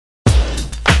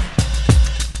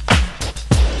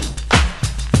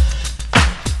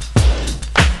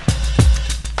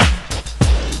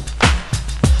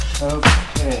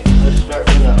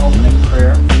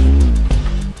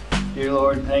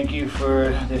for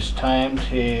this time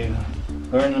to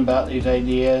learn about these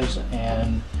ideas,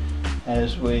 and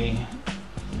as we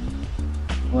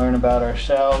learn about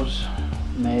ourselves,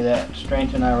 may that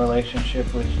strengthen our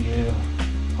relationship with you,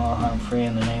 all harm free,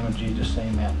 in the name of Jesus,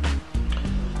 amen.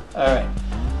 Alright,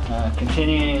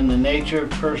 continuing in the nature of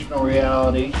personal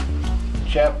reality,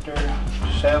 chapter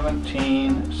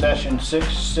 17, session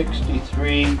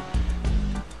 663,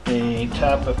 the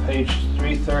top of page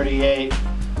 338,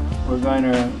 we're going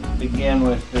to begin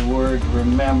with the word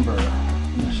remember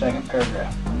in the second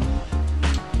paragraph.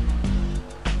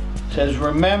 It says,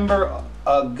 remember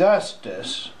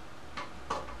Augustus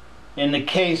in the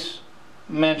case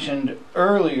mentioned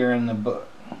earlier in the book.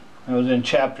 It was in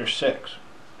chapter 6.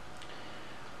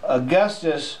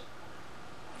 Augustus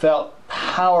felt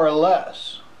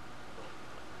powerless,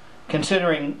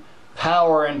 considering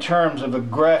power in terms of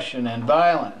aggression and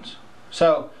violence.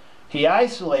 So he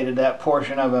isolated that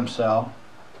portion of himself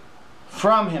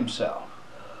from himself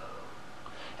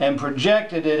and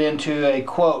projected it into a,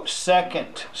 quote,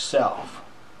 second self.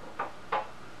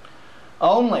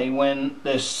 Only when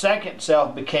this second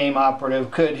self became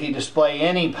operative could he display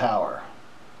any power,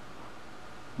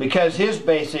 because his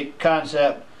basic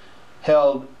concept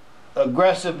held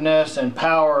aggressiveness and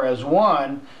power as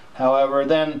one. However,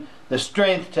 then the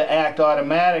strength to act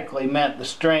automatically meant the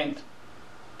strength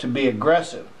to be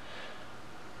aggressive.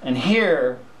 And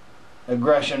here,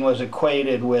 aggression was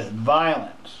equated with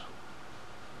violence.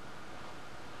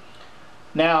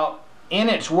 Now, in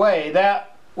its way,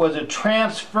 that was a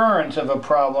transference of a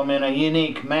problem in a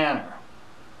unique manner.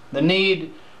 The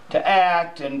need to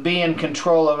act and be in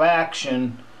control of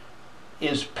action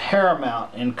is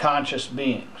paramount in conscious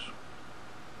beings.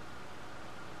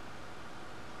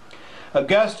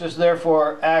 Augustus,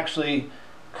 therefore, actually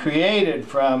created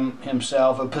from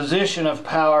himself a position of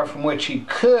power from which he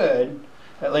could,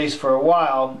 at least for a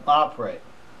while, operate.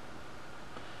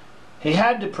 He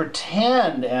had to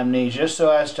pretend amnesia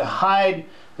so as to hide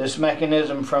this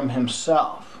mechanism from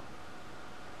himself.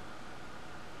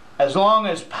 As long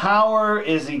as power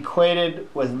is equated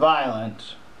with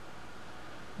violence,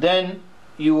 then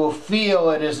you will feel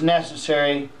it is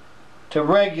necessary to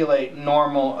regulate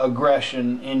normal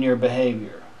aggression in your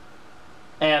behavior.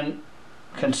 And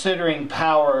considering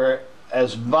power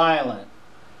as violent,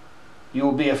 you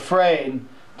will be afraid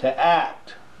to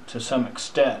act to some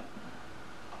extent.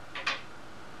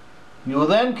 You will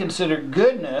then consider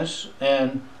goodness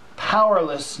and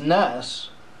powerlessness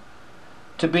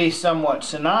to be somewhat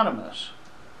synonymous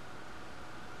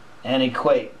and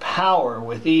equate power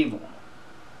with evil.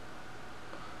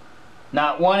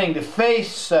 Not wanting to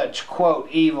face such, quote,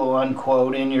 evil,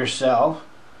 unquote, in yourself,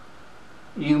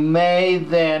 you may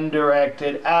then direct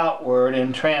it outward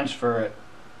and transfer it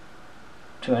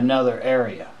to another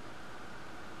area.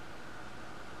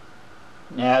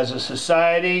 As a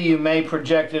society, you may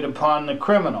project it upon the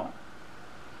criminal.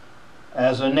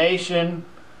 As a nation,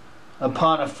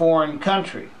 upon a foreign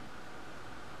country.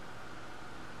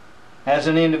 As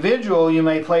an individual, you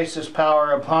may place this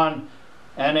power upon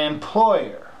an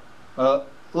employer, a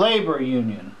labor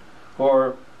union,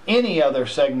 or any other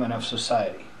segment of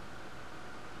society.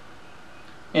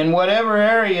 In whatever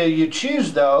area you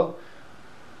choose, though,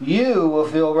 you will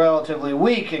feel relatively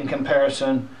weak in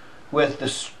comparison with the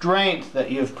strength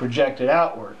that you've projected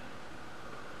outward.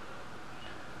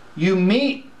 You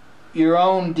meet your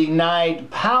own denied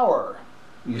power,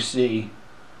 you see,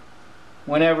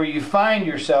 whenever you find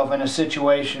yourself in a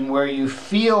situation where you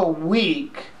feel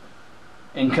weak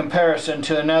in comparison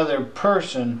to another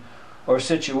person or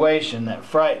situation that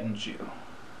frightens you.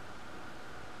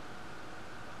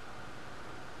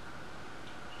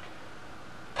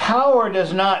 Power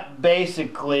does not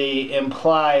basically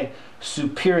imply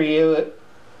superiority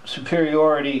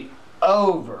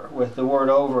over, with the word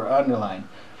over underlined.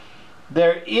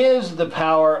 There is the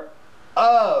power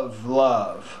of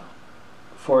love,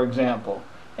 for example,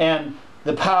 and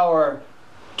the power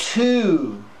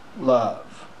to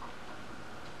love.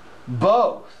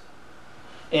 Both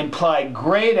imply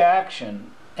great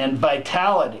action and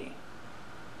vitality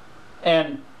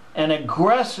and an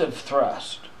aggressive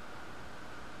thrust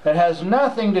that has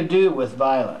nothing to do with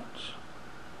violence.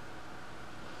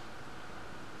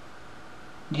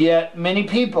 Yet many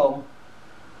people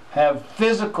have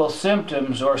physical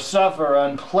symptoms or suffer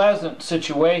unpleasant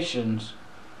situations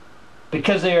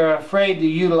because they are afraid to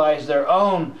utilize their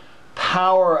own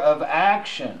power of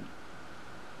action,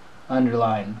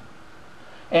 underline,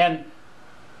 and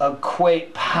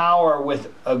equate power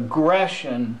with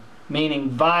aggression, meaning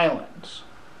violence.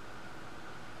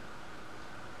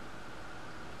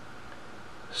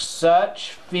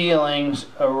 Such feelings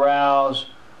arouse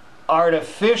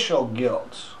artificial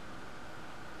guilt.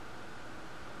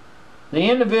 The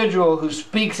individual who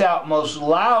speaks out most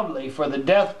loudly for the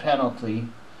death penalty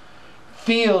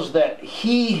feels that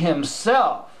he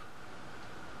himself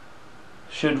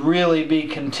should really be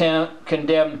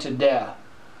condemned to death,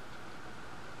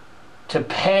 to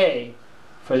pay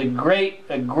for the great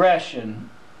aggression,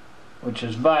 which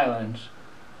is violence,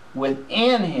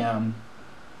 within him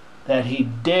that he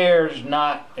dares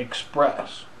not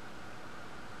express.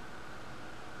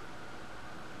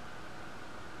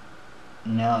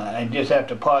 Now, I just have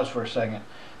to pause for a second.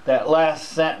 That last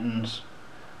sentence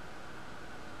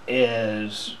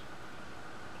is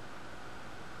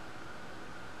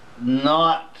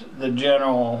not the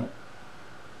general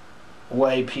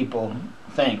way people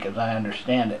think, as I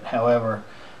understand it. However,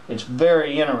 it's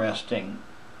very interesting.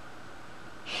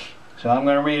 So I'm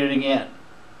going to read it again.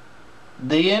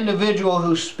 The individual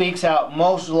who speaks out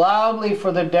most loudly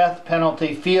for the death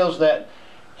penalty feels that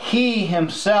he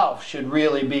himself should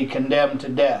really be condemned to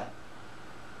death,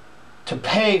 to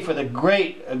pay for the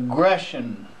great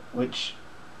aggression, which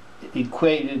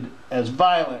equated as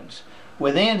violence,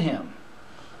 within him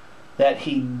that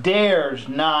he dares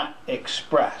not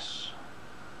express.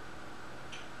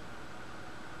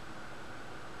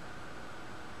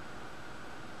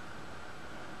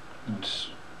 It's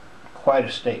quite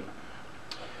a statement.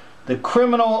 The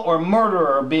criminal or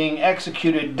murderer being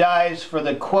executed dies for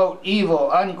the, quote, evil,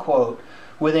 unquote,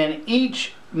 within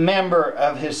each member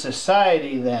of his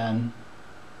society then,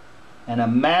 and a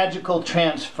magical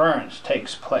transference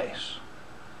takes place.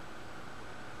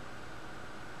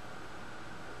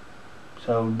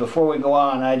 So before we go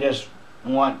on, I just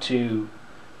want to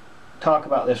talk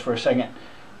about this for a second.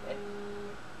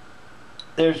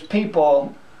 There's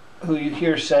people who you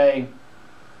hear say,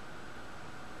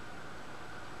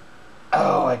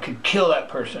 oh, I could kill that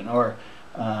person, or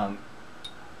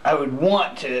I would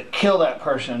want to kill that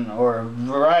person, or a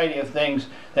variety of things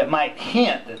that might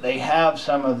hint that they have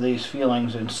some of these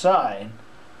feelings inside,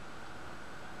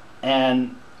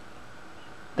 and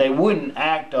they wouldn't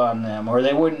act on them, or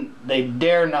they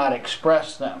dare not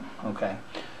express them. Okay,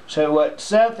 so what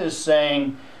Seth is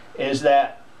saying is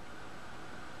that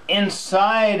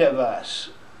inside of us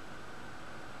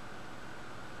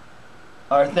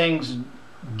are things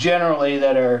generally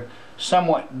that are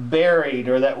somewhat buried,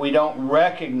 or that we don't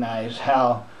recognize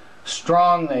how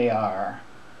strong they are,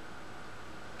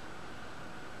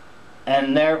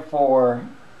 and therefore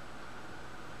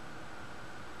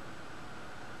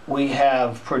we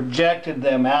have projected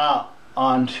them out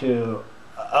onto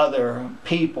other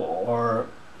people or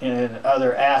in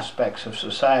other aspects of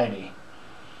society.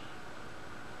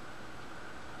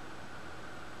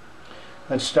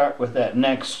 Let's start with that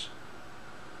next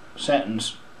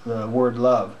sentence, the word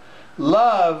love.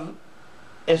 Love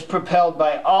is propelled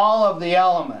by all of the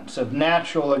elements of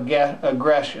natural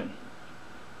aggression,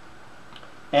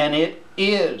 and it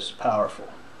is powerful.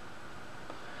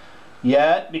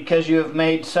 Yet, because you have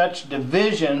made such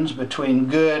divisions between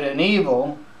good and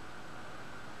evil,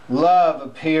 love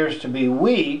appears to be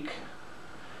weak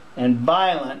and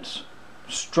violence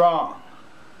strong.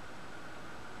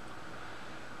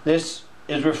 This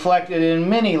is reflected in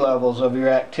many levels of your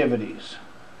activities.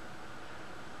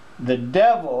 The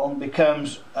devil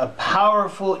becomes a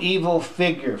powerful evil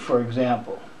figure, for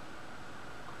example.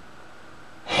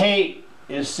 Hate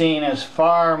is seen as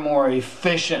far more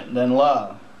efficient than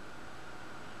love.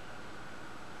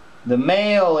 The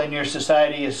male in your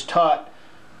society is taught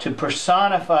to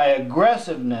personify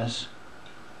aggressiveness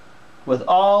with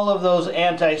all of those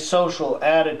antisocial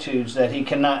attitudes that he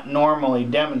cannot normally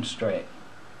demonstrate.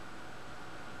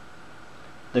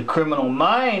 The criminal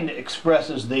mind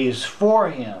expresses these for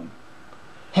him.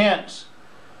 Hence,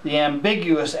 the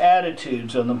ambiguous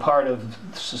attitudes on the part of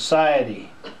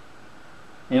society,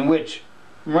 in which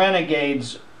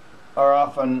renegades are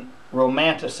often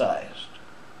romanticized.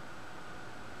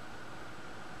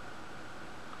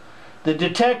 The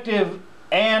detective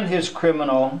and his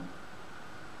criminal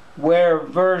wear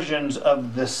versions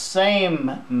of the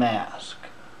same mask.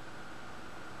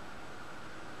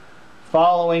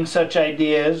 Following such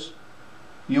ideas,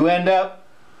 you end up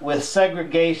with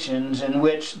segregations in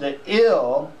which the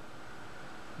ill,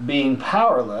 being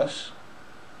powerless,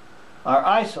 are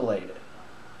isolated.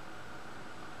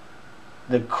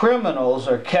 The criminals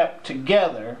are kept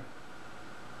together,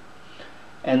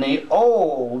 and the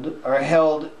old are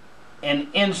held in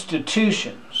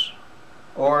institutions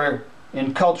or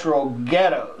in cultural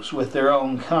ghettos with their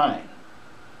own kind.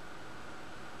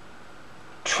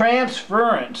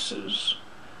 Transferences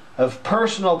of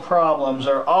personal problems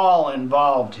are all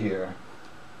involved here,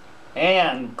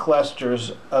 and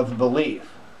clusters of belief.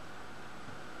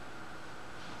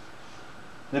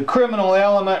 The criminal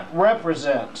element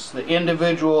represents the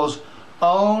individual's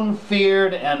own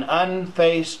feared and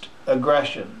unfaced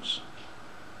aggressions.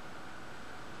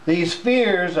 These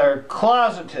fears are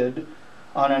closeted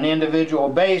on an individual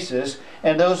basis,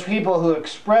 and those people who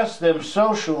express them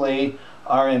socially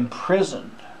are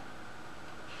imprisoned.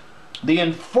 The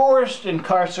enforced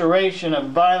incarceration of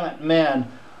violent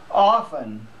men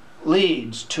often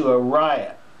leads to a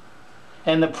riot,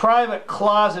 and the private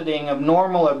closeting of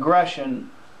normal aggression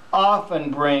often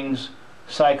brings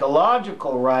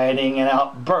psychological rioting and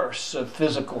outbursts of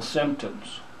physical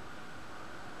symptoms.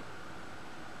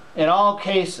 In all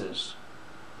cases,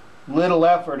 little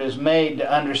effort is made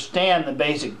to understand the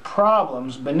basic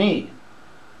problems beneath,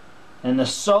 and the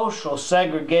social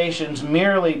segregations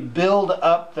merely build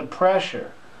up the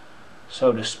pressure,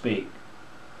 so to speak,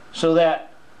 so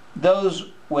that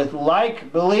those with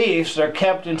like beliefs are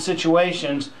kept in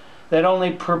situations that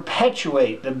only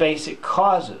perpetuate the basic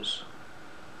causes.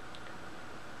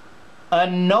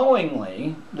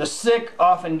 Unknowingly, the sick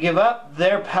often give up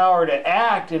their power to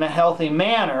act in a healthy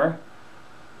manner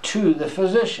to the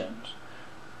physicians.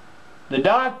 The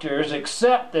doctors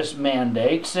accept this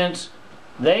mandate since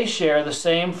they share the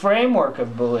same framework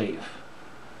of belief.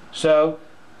 So,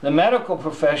 the medical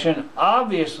profession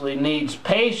obviously needs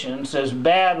patients as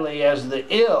badly as the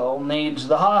ill needs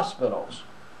the hospitals.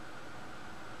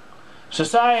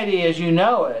 Society as you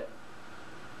know it,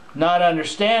 not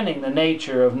understanding the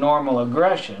nature of normal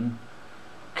aggression,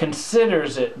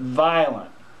 considers it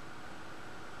violent.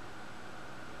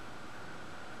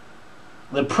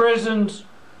 The prisons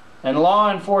and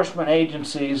law enforcement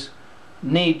agencies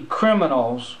need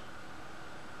criminals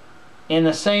in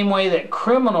the same way that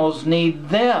criminals need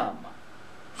them,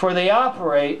 for they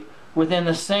operate within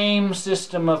the same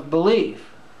system of belief.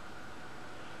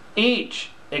 Each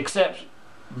accepts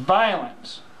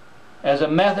violence as a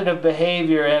method of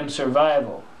behavior and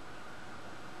survival.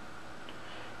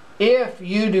 If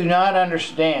you do not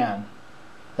understand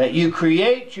that you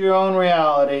create your own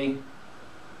reality,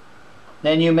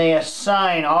 then you may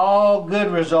assign all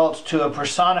good results to a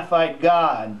personified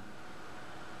God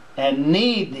and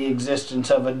need the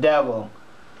existence of a devil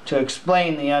to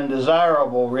explain the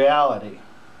undesirable reality.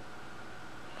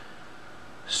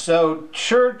 So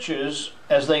churches,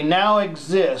 as they now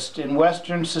exist in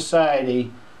Western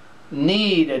society,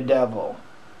 need a devil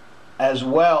as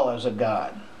well as a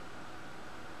God.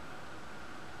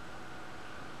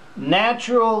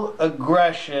 Natural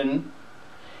aggression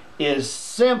is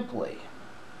simply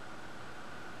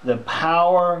the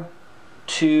power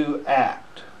to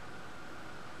act.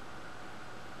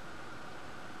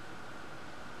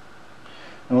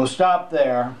 And we'll stop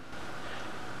there.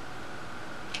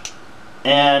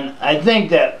 And I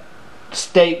think that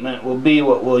statement will be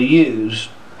what we'll use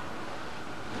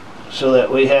so that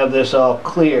we have this all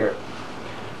clear.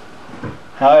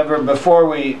 However, before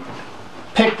we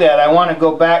pick that, I want to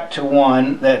go back to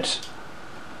one that's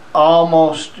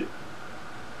almost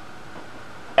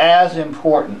as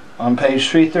important on page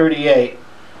 338,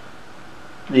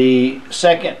 the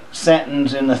second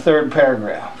sentence in the third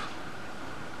paragraph.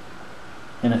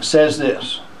 And it says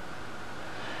this: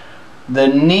 the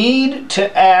need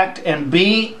to act and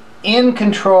be in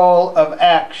control of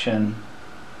action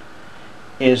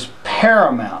is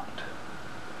paramount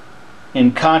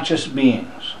in conscious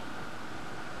beings.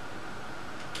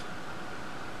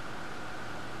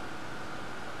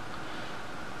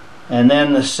 And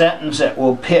then the sentence that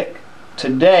we'll pick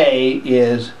today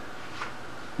is,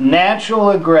 natural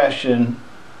aggression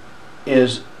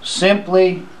is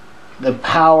simply the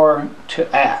power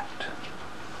to act.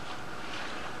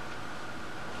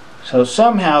 So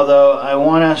somehow, though, I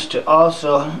want us to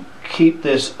also keep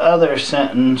this other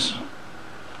sentence,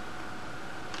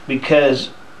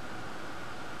 because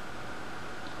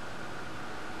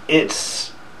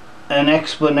it's an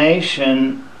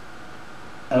explanation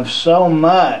of so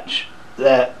much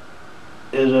that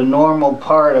is a normal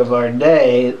part of our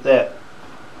day that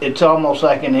it's almost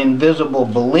like an invisible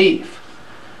belief.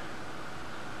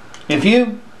 If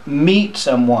you meet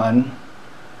someone,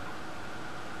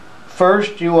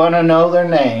 first you want to know their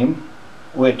name,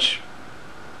 which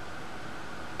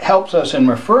helps us in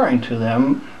referring to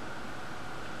them,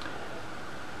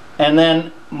 and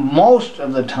then most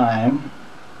of the time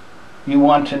you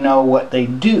want to know what they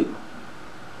do.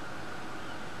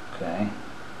 Okay?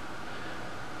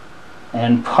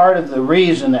 And part of the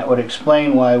reason that would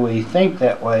explain why we think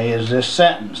that way is this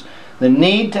sentence: the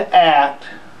need to act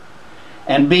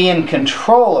and be in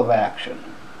control of action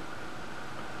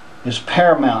is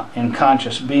paramount in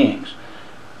conscious beings.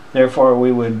 Therefore,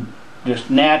 we would just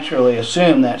naturally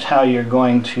assume that's how you're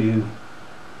going to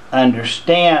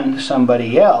understand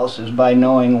somebody else is by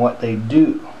knowing what they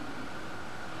do.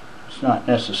 It's not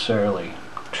necessarily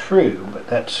true, but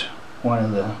that's one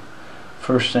of the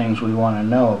first things we want to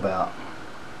know about.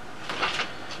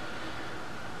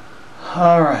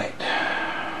 All right.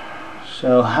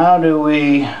 So how do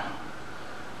we...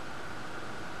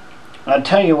 I'll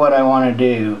tell you what I want to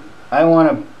do. I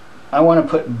want to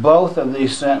put both of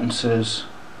these sentences.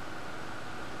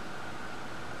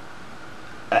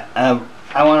 I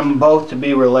want them both to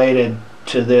be related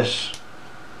to this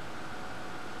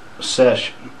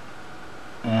session.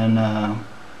 And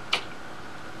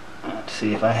let's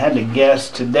see, if I had to guess,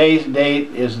 today's date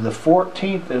is the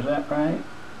 14th, is that right?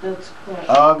 That's correct.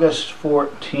 August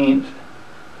 14th,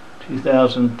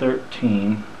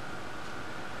 2013.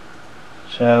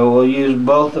 So we'll use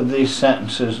both of these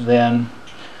sentences then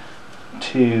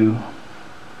to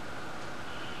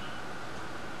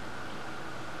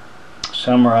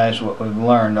summarize what we've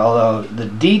learned, although the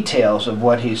details of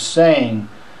what he's saying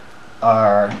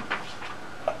are,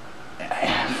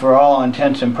 for all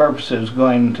intents and purposes,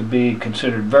 going to be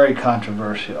considered very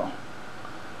controversial.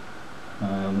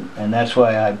 And that's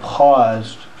why I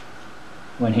paused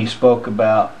when he spoke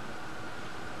about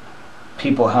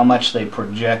people, how much they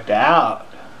project out.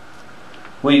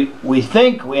 We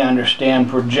think we understand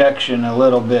projection a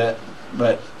little bit,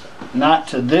 but not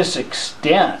to this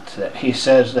extent, that he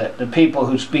says that the people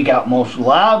who speak out most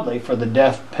loudly for the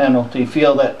death penalty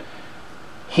feel that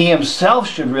he himself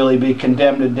should really be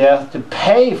condemned to death to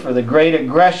pay for the great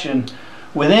aggression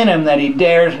within him that he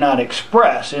dares not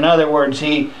express. In other words,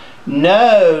 he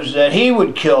knows that he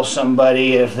would kill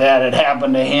somebody if that had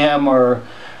happened to him, or,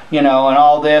 you know, and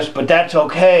all this, but that's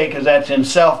okay because that's in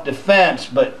self-defense.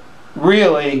 But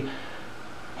really,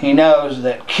 he knows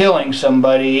that killing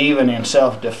somebody, even in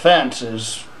self-defense,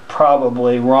 is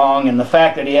probably wrong, and the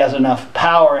fact that he has enough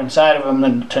power inside of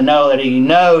him to know that he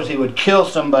knows he would kill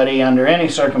somebody under any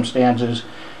circumstances,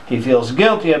 he feels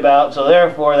guilty about. So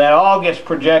therefore that all gets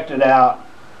projected out.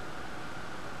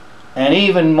 And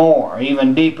even more,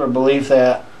 even deeper belief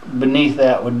that beneath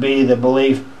that would be the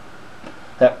belief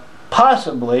that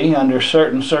possibly under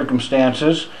certain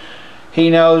circumstances he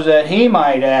knows that he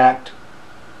might act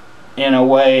in a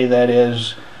way that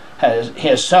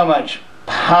has so much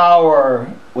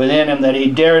power within him that he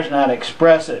dares not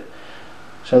express it,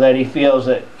 so that he feels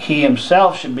that he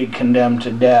himself should be condemned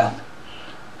to death.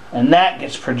 And that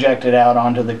gets projected out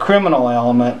onto the criminal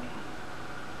element,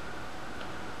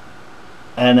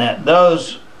 and that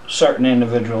those certain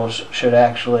individuals should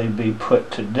actually be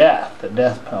put to death, the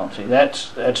death penalty.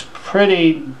 That's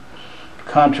pretty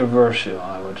controversial,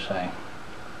 I would say.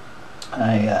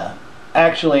 I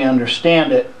actually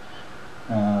understand it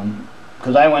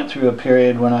because I went through a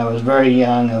period when I was very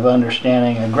young of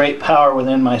understanding a great power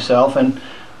within myself, and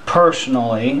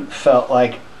personally felt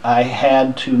like I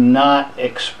had to not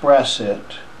express it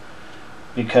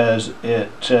because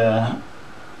it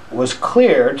was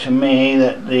clear to me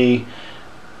that the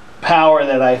power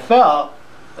that I felt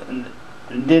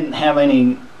didn't have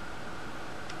any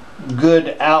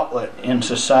good outlet in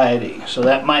society. So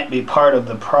that might be part of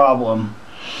the problem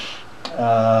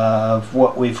of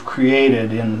what we've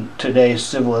created in today's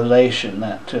civilization,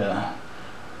 that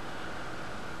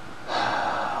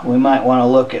we might want to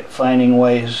look at finding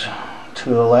ways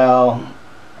to allow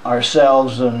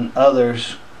ourselves and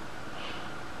others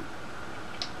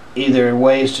either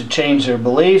ways to change their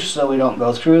beliefs so we don't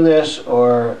go through this,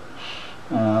 or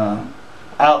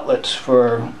outlets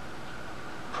for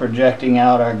projecting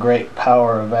out our great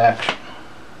power of action.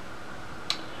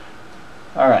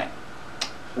 All right.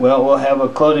 Well, we'll have a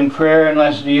closing prayer.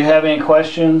 Unless, do you have any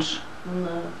questions?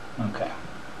 No. Okay.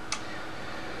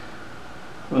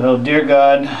 Well, dear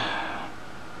God,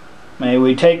 may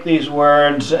we take these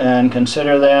words and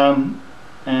consider them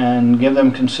and give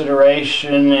them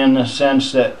consideration in the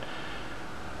sense that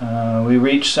we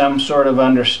reach some sort of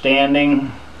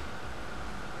understanding.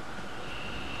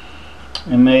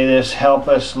 And may this help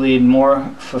us lead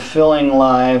more fulfilling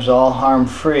lives, all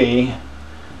harm-free,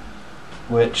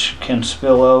 which can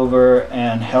spill over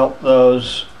and help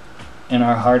those in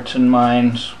our hearts and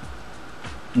minds.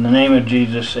 In the name of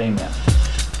Jesus, amen.